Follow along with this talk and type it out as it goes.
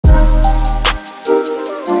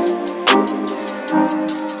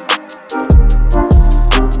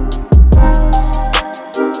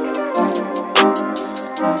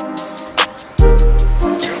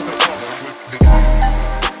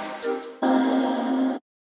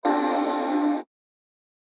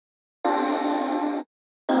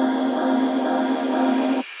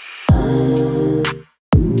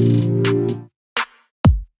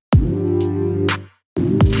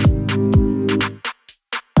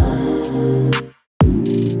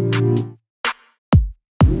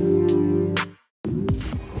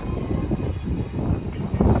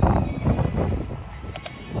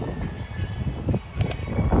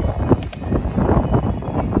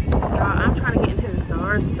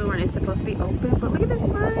Zara store and it's supposed to be open, but look at this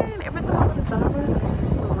line. Every time I go to Zara,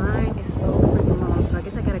 the line is so freaking long. So I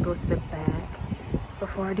guess I gotta go to the back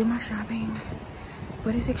before I do my shopping.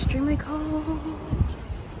 But it's extremely cold.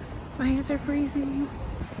 My hands are freezing.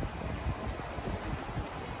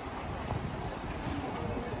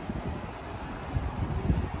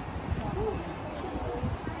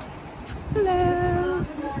 Hello.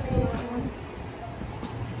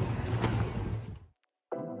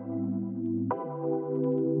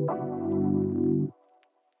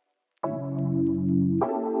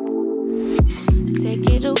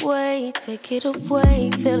 Take it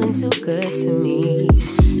away, feeling too good to me.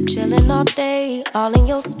 Chilling all day, all in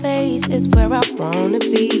your space is where I wanna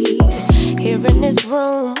be. Here in this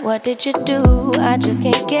room, what did you do? I just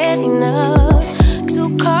can't get enough.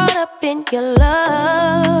 Too caught up in your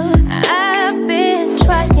love. I've been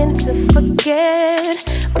trying to forget,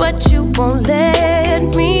 but you won't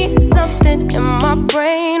let me. Something in my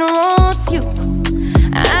brain wants you.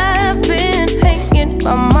 I've been hanging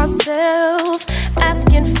by myself,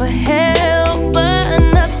 asking for help, but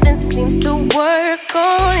nothing seems to work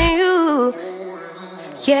on you.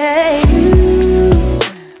 Yeah,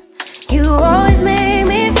 you always make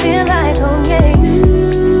me feel like home. Yeah,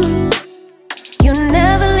 you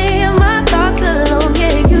never leave my thoughts alone.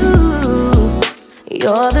 Yeah,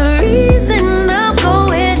 you're the reason I'm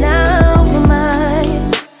going out my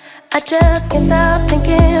mind. I just can't stop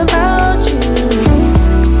thinking about you.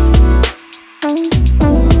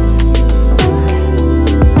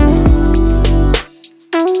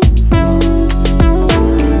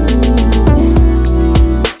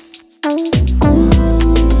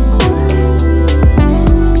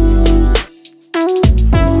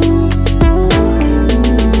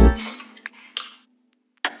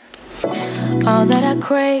 All that I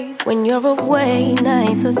crave when you're away,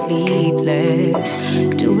 nights are sleepless.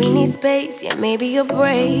 Do we need space? Yeah, maybe a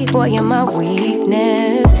break. Boy, you're my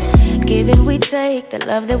weakness. Give and we take, the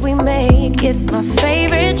love that we make, it's my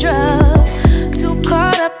favorite drug. Too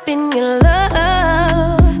caught up in your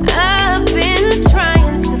love. I've been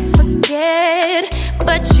trying to forget,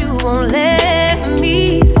 but you won't let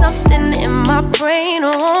me. Something in my brain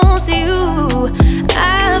wants you.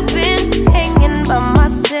 I've been hanging by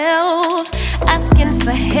myself, asking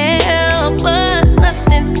for help, but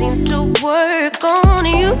nothing seems to work on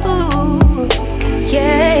you.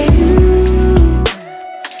 Yeah,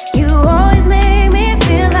 you always make me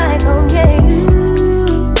feel like home. Yeah,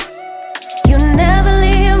 you never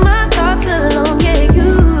leave my thoughts alone. Yeah,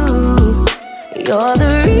 you're the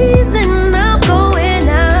reason I'm going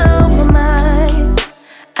out my mind.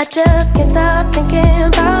 I just can't stop thinking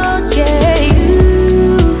about you.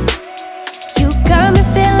 You got me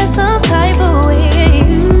feeling some type of way.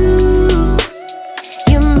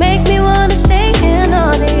 You make me wanna stay in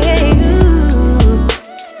all day.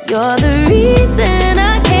 You're the reason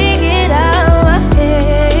I can't get out my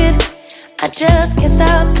head. I just can't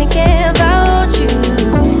stop thinking about you.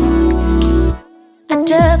 I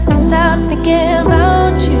just can't stop thinking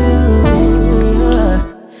about you.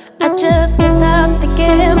 I just can't stop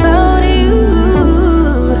thinking about you.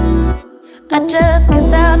 I just can't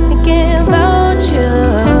stop